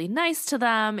particularly nice to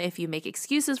them, if you make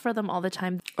excuses for them all the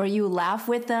time, or you laugh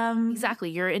with them. Exactly.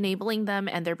 You're enabling them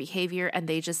and their behavior, and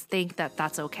they just think that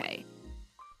that's okay.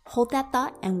 Hold that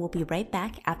thought, and we'll be right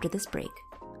back after this break.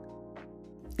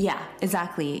 Yeah,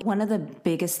 exactly. One of the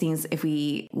biggest things, if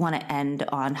we want to end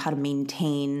on how to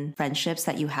maintain friendships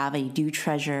that you have and you do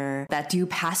treasure, that do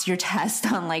pass your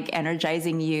test on like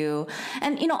energizing you.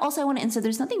 And, you know, also I want to insert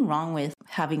there's nothing wrong with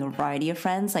having a variety of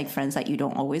friends, like friends that you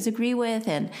don't always agree with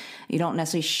and you don't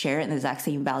necessarily share in the exact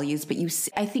same values. But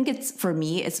I think it's, for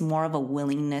me, it's more of a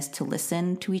willingness to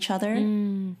listen to each other.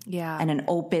 Yeah. And an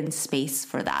open space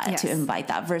for that, to invite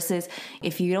that, versus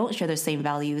if you don't share the same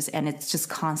values and it's just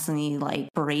constantly like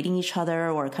berating each other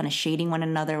or kind of shading one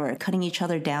another or cutting each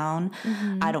other down.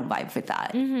 I don't vibe with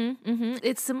that.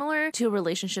 It's similar to a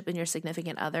relationship in your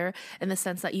significant other in the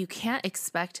sense that you can't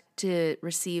expect to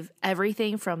receive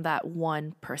everything from that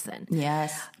one person.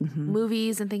 Yes.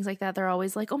 Movies and things like that, they're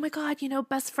always like, oh my God, you know,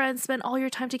 best friends, spend all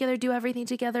your time together, do everything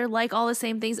together, like all the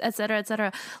same things, etc.,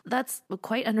 etc. That's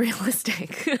quite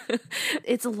unrealistic.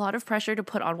 It's a lot of pressure to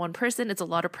put on one person. It's a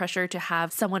lot of pressure to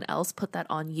have someone else put that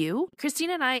on you. Christine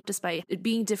and I, despite it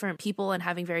being different people and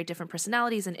having very different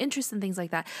personalities and interests and things like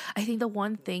that, I think the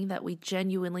one thing that we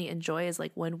genuinely enjoy is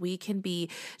like when we can be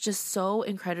just so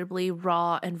incredibly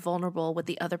raw and vulnerable with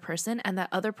the other person, and that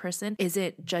other person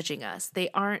isn't judging us. They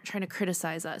aren't trying to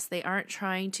criticize us. They aren't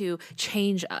trying to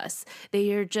change us.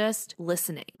 They are just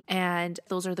listening. And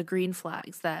those are the green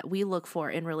flags that we look for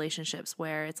in relationships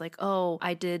where it's like, oh,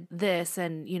 I did this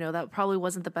and, you know, that probably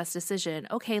wasn't the best decision.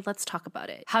 Okay, let's talk about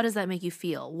it. How does that make you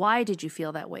feel? Why did you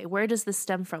feel that way? Where does this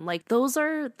stem from? Like those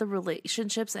are the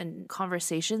relationships and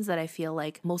conversations that I feel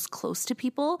like most close to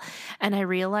people. And I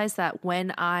realize that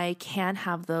when I can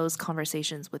have those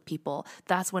conversations with people,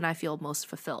 that's when I feel most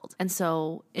fulfilled. And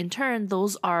so in turn,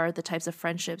 those are the types of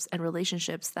friendships and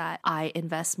relationships that I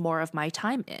invest more of my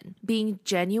time in. Being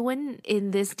genuine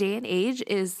in this day and age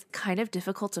is kind of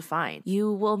difficult to find.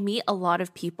 You will meet a lot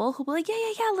of people who will be like,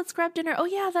 yeah, let's grab dinner. Oh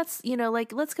yeah, that's, you know,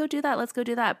 like, let's go do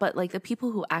that. But like the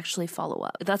people who actually follow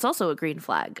up, that's also a green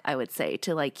flag, I would say,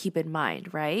 to like keep in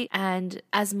mind, right? And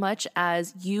as much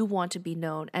as you want to be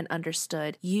known and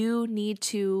understood, you need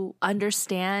to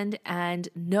understand and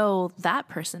know that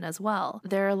person as well.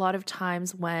 There are a lot of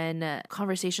times when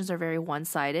conversations are very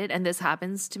one-sided, and this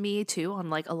happens to me too on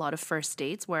like a lot of first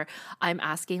dates where I'm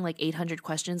asking like 800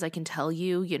 questions. I can tell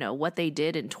you, you know, what they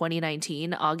did in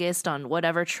 2019, August on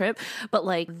whatever trip, but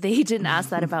like they didn't ask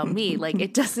that about me. Like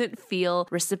it doesn't feel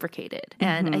reciprocated.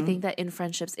 And I think that in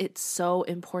friendships, it's so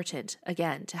important,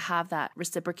 again, to have that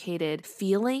reciprocated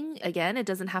feeling. Again, it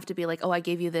doesn't have to be like, oh, I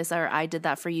gave you this or I did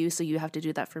that for you, so you have to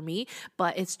do that for me.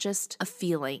 But it's just a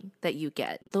feeling that you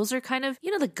get. Those are kind of,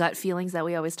 you know, the gut feelings that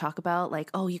we always talk about. Like,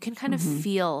 oh, you can kind of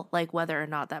feel like whether or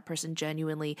not that person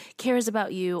genuinely cares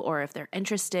about you, or if they're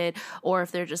interested, or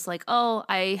if they're just like, oh,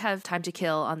 I have time to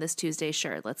kill on this Tuesday.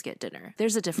 Sure, let's get dinner.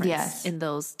 There's a difference in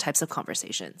those types of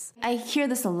conversations. I hear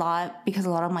this a lot because a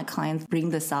lot of my clients bring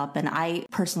this up, and I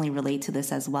personally relate to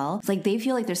this as well. It's like they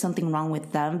feel like there's something wrong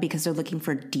with them because they're looking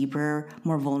for deeper,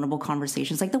 more vulnerable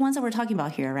conversations, like the ones that we're talking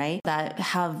about here, right? That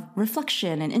have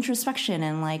reflection and introspection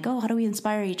and like, oh, how do we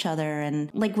inspire each other? And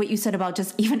like what you said about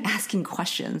just even asking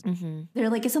questions. They're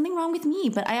like, is something wrong with me?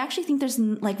 But I actually think there's,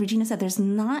 like Regina said, there's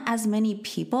not as many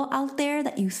people out there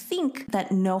that you think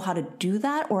that know how to do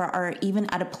that or are even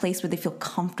at a place where they feel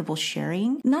comfortable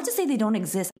sharing. Not to say they don't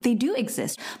exist. They do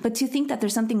exist. But to think that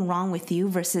there's something wrong with you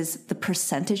versus the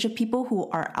percentage of people who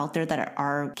are out there that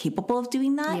are capable of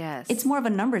doing that, it's more of a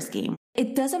numbers game.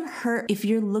 it doesn't hurt if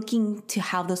you're looking to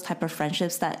have those type of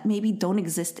friendships that maybe don't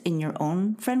exist in your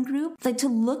own friend group, like to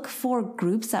look for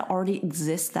groups that already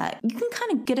exist that you can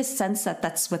kind of get a sense that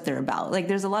that's what they're about. Like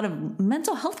there's a lot of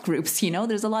mental health groups, you know,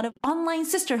 there's a lot of online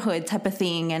sisterhood type of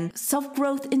thing and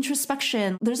self-growth,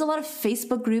 introspection. There's a lot of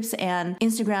Facebook groups and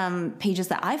Instagram pages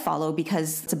that I follow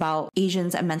because it's about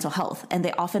Asians and mental health. And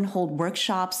they often hold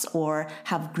workshops or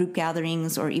have group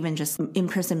gatherings or even just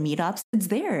in-person meetups. It's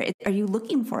there. Are you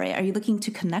looking for it? Are you looking to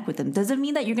connect with them? Doesn't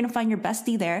mean that you're going to find your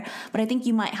bestie there, but I think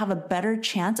you might have a better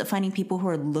chance of finding people who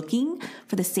are looking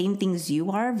for the same things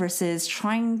you are versus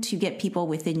trying to get people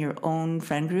within your own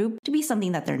friend group to be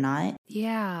something that they're not.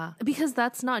 Yeah, because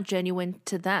that's not genuine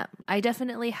to them. I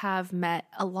definitely have met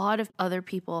a lot of other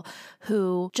people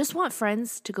who just want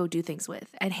friends to go do things with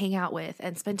and hang out with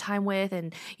and spend time with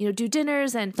and, you know, do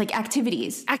dinners and like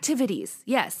activities. Activities,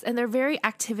 yes. And they're very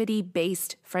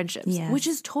activity-based friendships, yes, which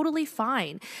is totally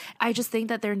fine. I just think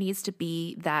that there needs to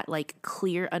be that like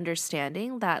clear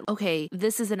understanding that, okay,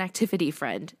 this is an activity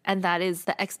friend and that is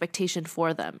the expectation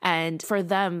for them. And for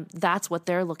them, that's what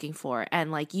they're looking for.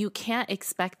 And like, you can't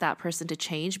expect that person to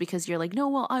change because you're like, no,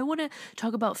 well, I want to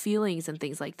talk about feelings and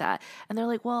things like that. And they're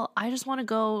like, well, I just want to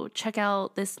go check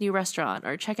out this new restaurant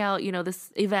or check out, you know,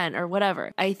 this event or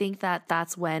whatever. I think that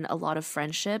that's when a lot of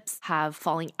friendships have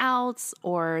falling outs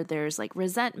or there's like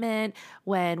resentment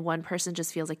when one person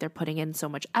just feels like they're putting in so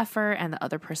much effort and the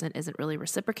other person isn't really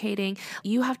reciprocating.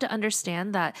 You have to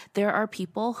understand that there are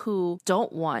people who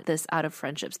don't want this out of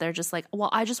friendships. They're just like, well,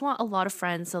 I just want a lot of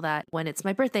friends so that when it's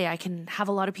my birthday, I can have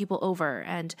a lot of people over.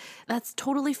 And that's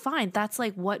totally fine. That's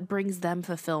like what brings them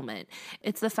fulfillment.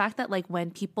 It's the fact that like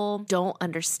when people don't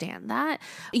understand that,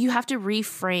 you have to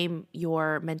reframe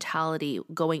your mentality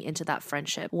going into that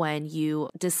friendship when you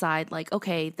decide like,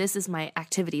 okay, this is my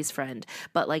activities friend.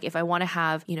 But like if I want to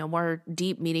have, you know, more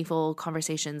deep, meaningful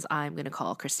conversations, I'm going to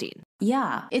call Christine.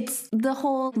 Yeah, it's the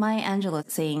whole Maya Angelou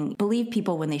saying, believe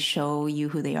people when they show you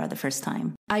who they are the first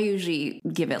time. I usually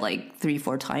give it like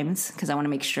 3-4 times because I want to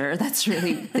make sure that's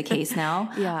really the case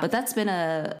now. Yeah. But that's been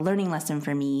a learning lesson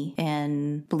for me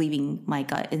in believing my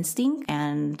gut instinct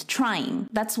and trying.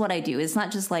 That's what I do. It's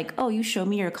not just like, oh, you show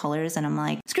me your colors and I'm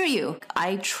like, screw you.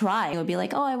 I try. It would be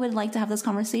like, oh, I would like to have this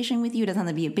conversation with you. It doesn't have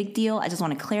to be a big deal. I just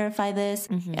want to clarify this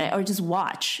or just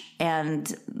watch.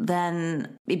 And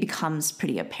then it becomes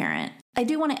pretty apparent. I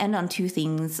do want to end on 2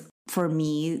 things. For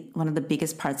me, one of the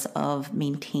biggest parts of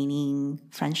maintaining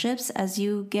friendships as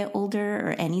you get older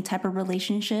or any type of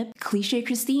relationship, cliche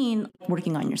Christine,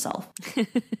 working on yourself.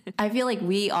 I feel like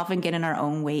we often get in our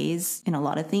own ways in a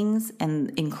lot of things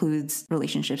and includes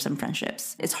relationships and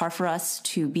friendships. It's hard for us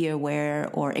to be aware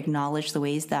or acknowledge the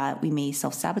ways that we may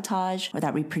self-sabotage or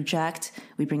that we project.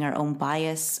 We bring our own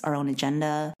bias, our own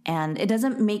agenda, and it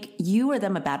doesn't make you or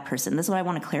them a bad person. This is what I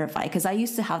want to clarify because I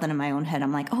used to have that in my own head.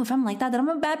 I'm like, oh, if I'm like that, then I'm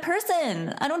a bad person.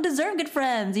 I don't deserve good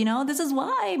friends. You know, this is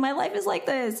why my life is like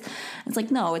this. It's like,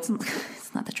 no, it's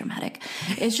not that dramatic.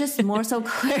 It's just more so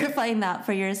clarifying that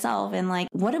for yourself and like,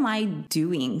 what am I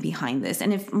doing behind this?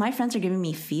 And if my friends are giving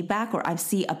me feedback or I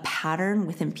see a pattern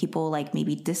within people like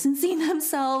maybe distancing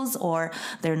themselves or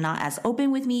they're not as open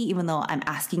with me, even though I'm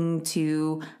asking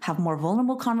to have more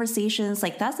vulnerable conversations,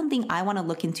 like that's something I want to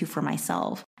look into for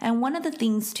myself. And one of the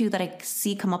things too that I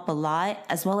see come up a lot,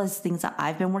 as well as things that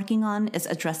I've been working on, is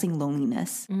addressing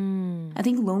loneliness. I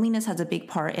think loneliness has a big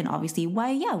part in obviously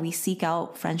why, we seek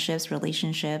out friendships,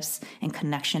 relationships, and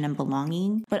connection and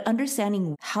belonging. But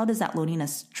understanding how does that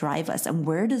loneliness drive us and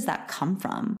where does that come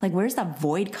from? Like, where's that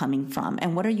void coming from?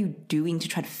 And what are you doing to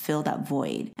try to fill that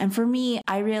void? And for me,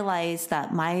 I realized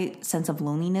that my sense of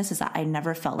loneliness is that I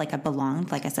never felt like I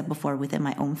belonged, like I said before, within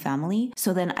my own family.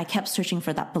 So then I kept searching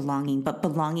for that belonging, but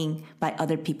belonging by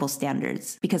other people's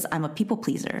standards because I'm a people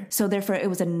pleaser. So therefore I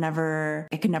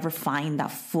could never find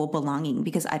that full belonging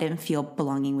because I didn't feel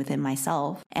belonging within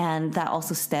myself. And that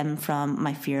also stemmed from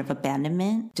my fear of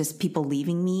abandonment, just people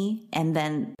leaving me. And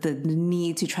then the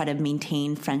need to try to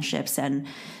maintain friendships and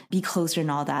be closer and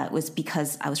all that was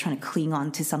because I was trying to cling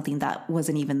on to something that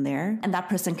wasn't even there. And that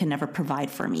person can never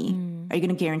provide for me. Are you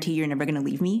going to guarantee you're never going to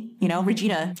leave me? You know,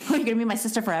 Regina, are you going to be my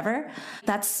sister forever?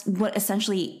 That's what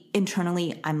essentially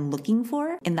internally I'm looking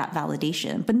for in that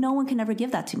validation, but no one can ever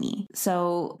give that to me.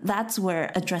 So that's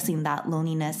where addressing that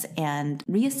loneliness and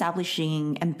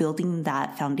reestablishing and building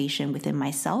that foundation within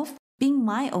myself, being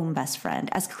my own best friend,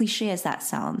 as cliche as that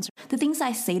sounds. The things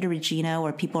I say to Regina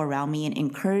or people around me in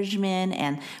encouragement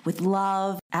and with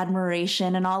love,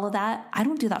 admiration, and all of that, I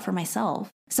don't do that for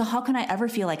myself. So how can I ever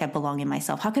feel like I belong in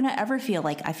myself? How can I ever feel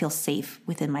like I feel safe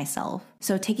within myself?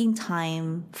 So taking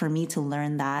time for me to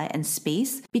learn that and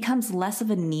space becomes less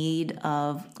of a need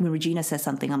of when Regina says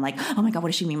something, I'm like, oh my God, what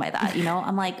does she mean by that? You know,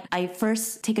 I'm like, I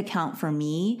first take account for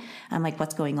me. I'm like,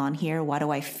 what's going on here? Why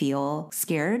do I feel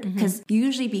scared? Because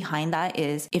usually behind that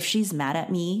is, if she's mad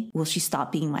at me, will she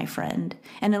stop being my friend?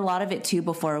 And a lot of it too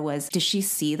before was, does she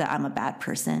see that I'm a bad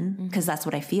person? Because that's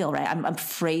what I feel, right? I'm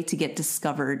afraid to get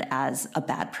discovered as a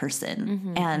bad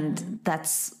person. And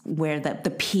that's where the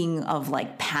ping of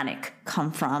like panic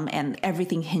come from. And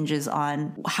everything hinges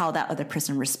on how that other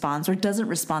person responds or doesn't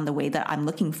respond the way that I'm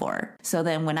looking for. So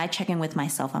then when I check in with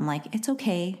myself, I'm like, it's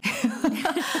okay.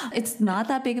 It's not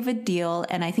that big of a deal.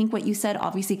 And I think what you said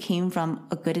obviously came from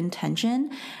a good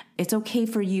intention. It's okay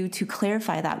for you to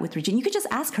clarify that with Regina. You could just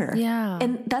ask her. Yeah.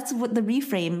 And that's what the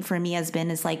reframe for me has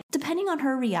been, is like, depending on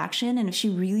her reaction, and if she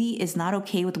really is not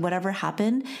okay with whatever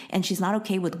happened and she's not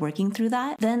okay with working through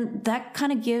that, then that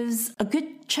kind of gives a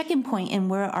good check-in point in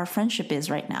where our friendship is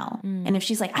right now. And if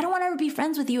she's like, I don't want to ever be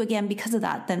friends with you again because of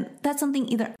that, then that's something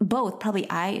either both, probably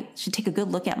I should take a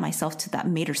good look at myself to that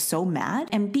made her so mad,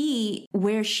 and B,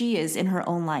 where she is in her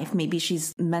own life. Maybe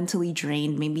she's mentally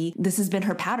drained. Maybe this has been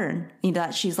her pattern, you know,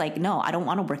 that she's like, no, I don't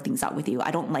want to work things out with you.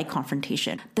 I don't like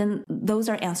confrontation. Then those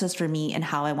are answers for me and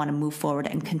how I want to move forward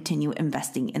and continue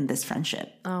investing in this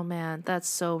friendship. Oh man, that's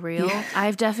so real.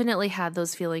 I've definitely had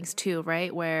those feelings too,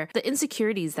 right? Where the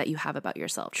insecurities that you have about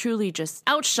yourself truly just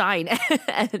outshine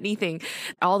anything,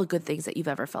 all the good things that you've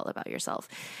ever felt about yourself.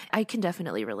 I can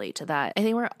definitely relate to that. I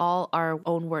think we're all our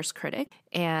own worst critic,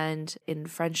 and in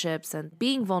friendships and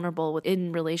being vulnerable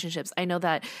within relationships, I know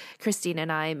that Christine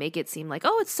and I make it seem like,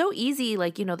 oh, it's so easy.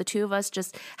 Like, you know, the two of us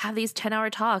just have these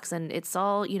 10-hour talks and it's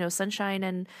all, you know, sunshine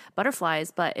and butterflies,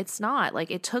 but it's not.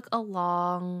 Like, it took a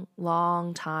long,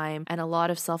 long time and a lot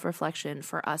of self-reflection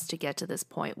for us to get to this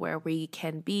point where we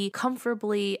can be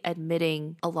comfortably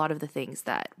admitting a lot of the things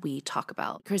that we talk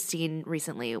about. Christine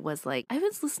recently was like, I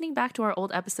was listening back to our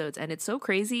old episodes and it's so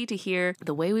crazy to hear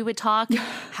the way we would talk,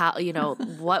 how, you know,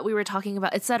 what we were talking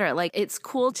about, etc. Like, it's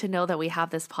cool to know that we have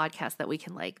this podcast that we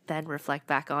can like then reflect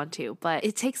back onto, but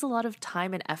it takes a lot of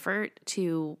time and effort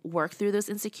to work through those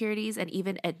insecurities and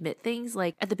even admit things.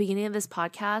 Like at the beginning of this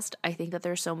podcast, I think that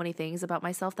there's so many things about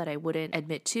myself that I wouldn't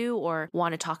admit to or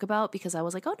want to talk about because I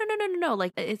was like, oh, no.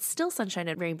 Like, it's still sunshine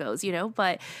and rainbows, you know?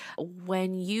 But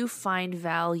when you find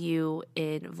value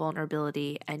in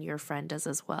vulnerability and your friend does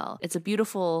as well, it's a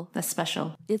beautiful... That's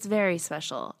special. It's very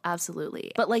special.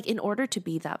 Absolutely. But like, in order to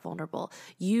be that vulnerable,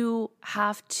 you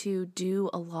have to do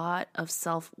a lot of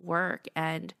self-work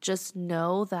and just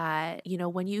know that, you know,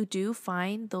 when you do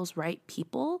find those right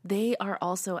people, they are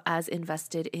also as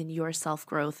invested in your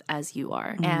self-growth as you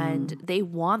are. And they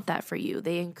want that for you.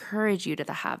 They encourage you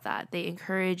to have that. They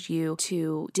encourage you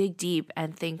to dig deep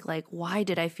and think like, why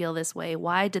did I feel this way?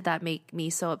 Why did that make me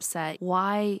so upset?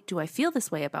 Why do I feel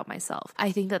this way about myself?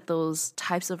 I think that those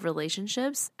types of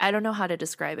relationships, I don't know how to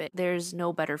describe it. There's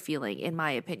no better feeling, in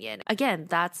my opinion. Again,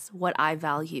 that's what I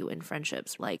value in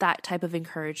friendships, like that type of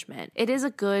encouragement. It is a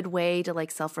good way to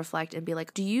like self-reflect and be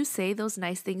like, do you say those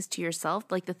nice things to yourself?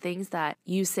 Like the things that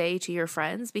you say to your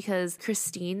friends? Because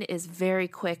Christine is very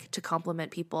quick to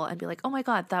compliment people and be like, oh my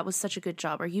God, that was such a good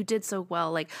job. Or you did so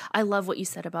well. Like, I love what you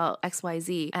said about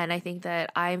XYZ. And I think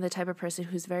that I'm the type of person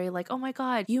who's very like, oh my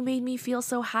God, you made me feel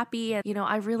so happy. And, you know,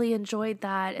 I really enjoyed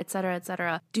that, et cetera, et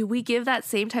cetera. Do we give that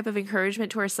same type of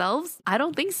encouragement to ourselves? I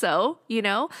don't think so, you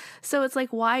know? So it's like,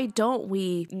 why don't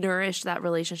we nourish that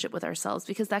relationship with ourselves?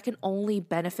 Because that can only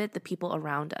benefit the people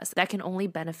around us. That can only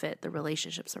benefit the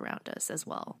relationships around us as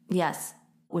well. Yes.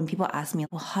 When people ask me,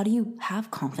 well, how do you have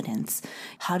confidence?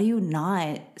 How do you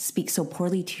not speak so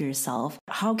poorly to yourself?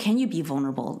 How can you be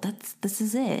vulnerable? This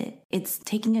is it. It's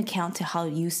taking account to how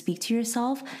you speak to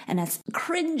yourself. And as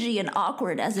cringy and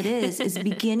awkward as it is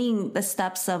beginning the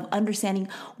steps of understanding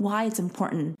why it's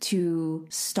important to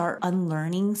start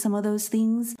unlearning some of those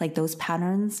things, like those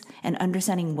patterns, and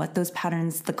understanding what those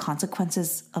patterns, the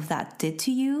consequences of that did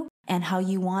to you. And how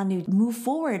you want to move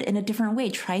forward in a different way.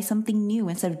 Try something new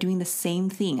instead of doing the same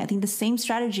thing. I think the same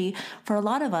strategy for a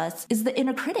lot of us is the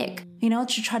inner critic, you know,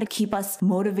 to try to keep us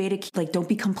motivated. Like, don't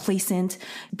be complacent,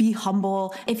 be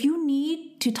humble. If you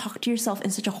need to talk to yourself in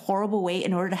such a horrible way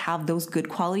in order to have those good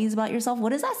qualities about yourself,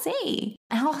 what does that say?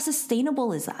 And how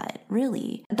sustainable is that,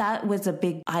 really? That was a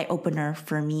big eye opener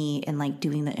for me in like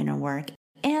doing the inner work.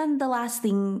 And And the last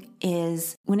thing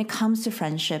is when it comes to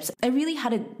friendships, I really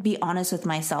had to be honest with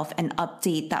myself and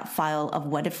update that file of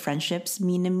what did friendships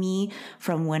mean to me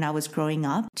from when I was growing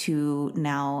up to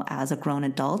now as a grown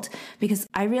adult. Because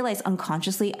I realized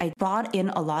unconsciously I brought in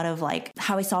a lot of like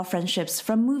how I saw friendships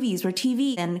from movies or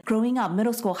TV and growing up,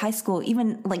 middle school, high school,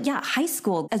 even like, high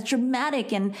school, as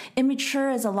dramatic and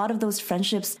immature as a lot of those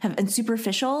friendships have been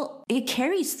superficial, it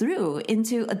carries through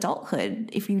into adulthood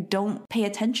if you don't pay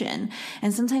attention.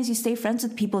 And sometimes you stay friends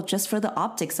with people just for the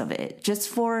optics of it, just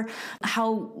for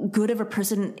how good of a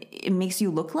person it makes you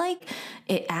look like.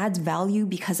 It adds value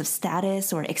because of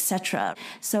status or etc.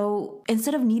 So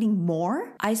instead of needing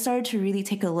more, I started to really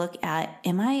take a look at,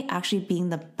 am I actually being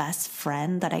the best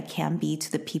friend that I can be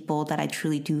to the people that I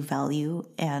truly do value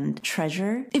and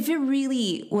treasure? If it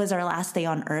really was our last day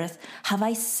on earth, have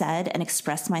I said and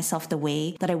expressed myself the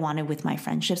way that I wanted with my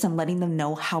friendships and letting them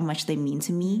know how much they mean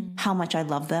to me, how much I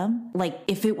love them? Like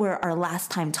if it were our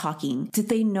last time talking, did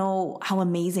they know how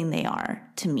amazing they are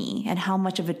to me and how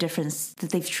much of a difference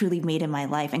that they've truly made in my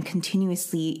life and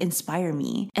continuously inspire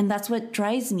me? And that's what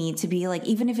drives me to be like,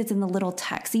 even if it's in the little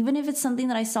text, even if it's something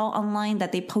that I saw online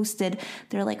that they posted,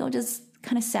 they're like, oh, just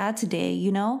kind of sad today,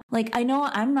 you know? Like, I know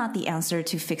I'm not the answer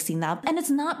to fixing that. And it's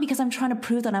not because I'm trying to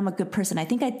prove that I'm a good person. I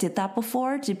think I did that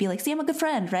before to be like, see, I'm a good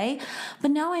friend, right?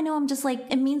 But now I know I'm just like,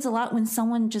 it means a lot when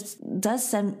someone just does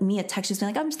send me a text just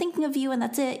being like, I'm just thinking of you and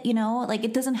that's it, you know? Like,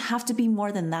 it doesn't have to be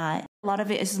more than that. A lot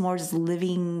of it is more just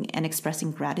living and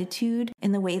expressing gratitude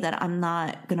in the way that I'm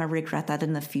not going to regret that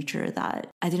in the future, that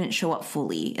I didn't show up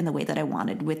fully in the way that I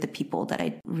wanted with the people that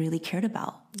I really cared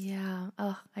about. Yeah.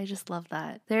 Oh, I just love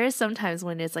that. There is sometimes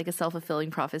when it's like a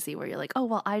self-fulfilling prophecy where you're like, oh,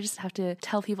 well, I just have to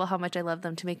tell people how much I love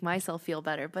them to make myself feel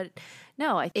better. But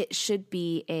no, it should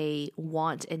be a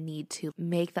want and need to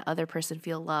make the other person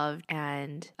feel loved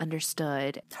and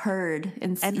understood. Heard.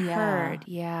 And heard.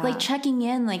 Yeah. Like checking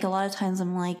in, like a lot of times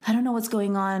I'm like, I don't know what's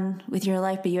going on with your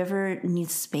life, but you ever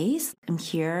need space? I'm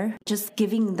here. Just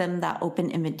giving them that open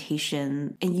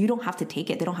invitation, and you don't have to take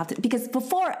it. They don't have to, because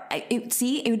before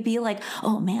it would be like,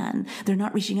 oh man, they're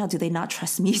not reaching out. Do they not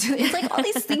trust me? It's like all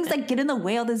these things that get in the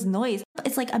way, all this noise.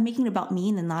 It's like I'm making it about me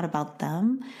and not about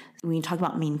them. When you talk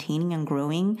about maintaining and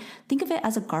growing, think of it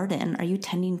as a garden. Are you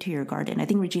tending to your garden? I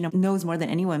think Regina knows more than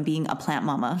anyone being a plant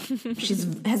mama. She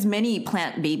has many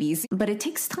plant babies, but it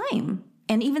takes time.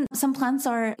 And even some plants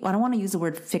are, I don't want to use the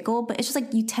word fickle, but it's just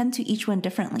like you tend to each one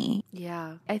differently.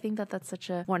 Yeah. I think that that's such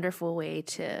a wonderful way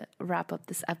to wrap up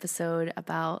this episode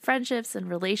about friendships and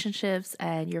relationships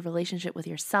and your relationship with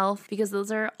yourself, because those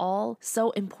are all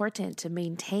so important to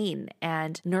maintain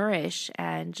and nourish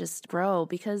and just grow,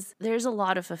 because there's a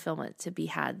lot of fulfillment to be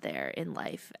had there in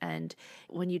life. And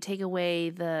when you take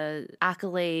away the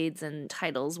accolades and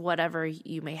titles, whatever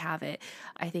you may have it,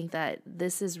 I think that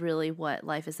this is really what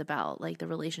life is about. Like the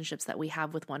relationships that we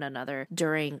have with one another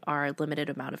during our limited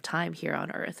amount of time here on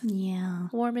Earth. Yeah.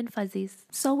 Warm and fuzzies.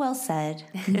 So well said.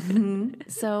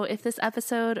 So if this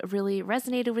episode really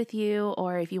resonated with you,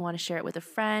 or if you want to share it with a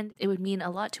friend, it would mean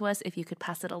a lot to us if you could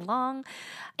pass it along.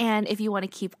 And if you want to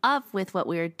keep up with what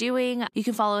we're doing, you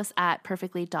can follow us at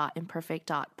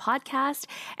perfectly.imperfect.podcast,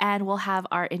 and we'll have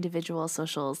our individual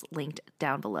socials linked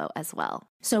down below as well.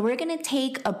 So we're going to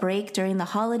take a break during the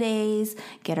holidays,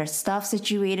 get our stuff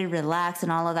situated, relax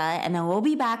and all of that. And then we'll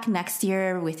be back next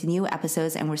year with new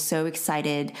episodes. And we're so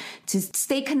excited to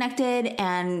stay connected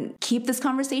and keep this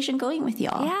conversation going with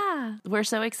y'all. Yeah, we're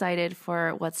so excited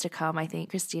for what's to come. I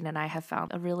think Christine and I have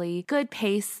found a really good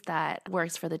pace that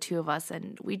works for the two of us.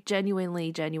 And we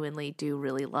genuinely do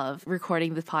really love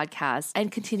recording the podcast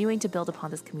and continuing to build upon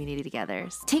this community together.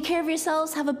 Take care of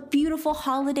yourselves. Have a beautiful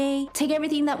holiday. Take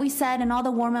everything that we said and all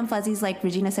the warm and fuzzies like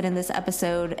Regina said in this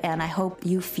episode, and I hope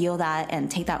you feel that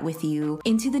and take that with you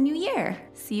into the new year.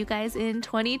 See you guys in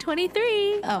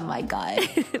 2023. Oh my God.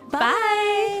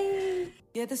 Bye.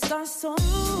 Yeah, the stars so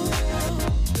blue.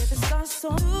 Yeah, the stars so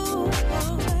blue.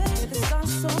 Yeah, the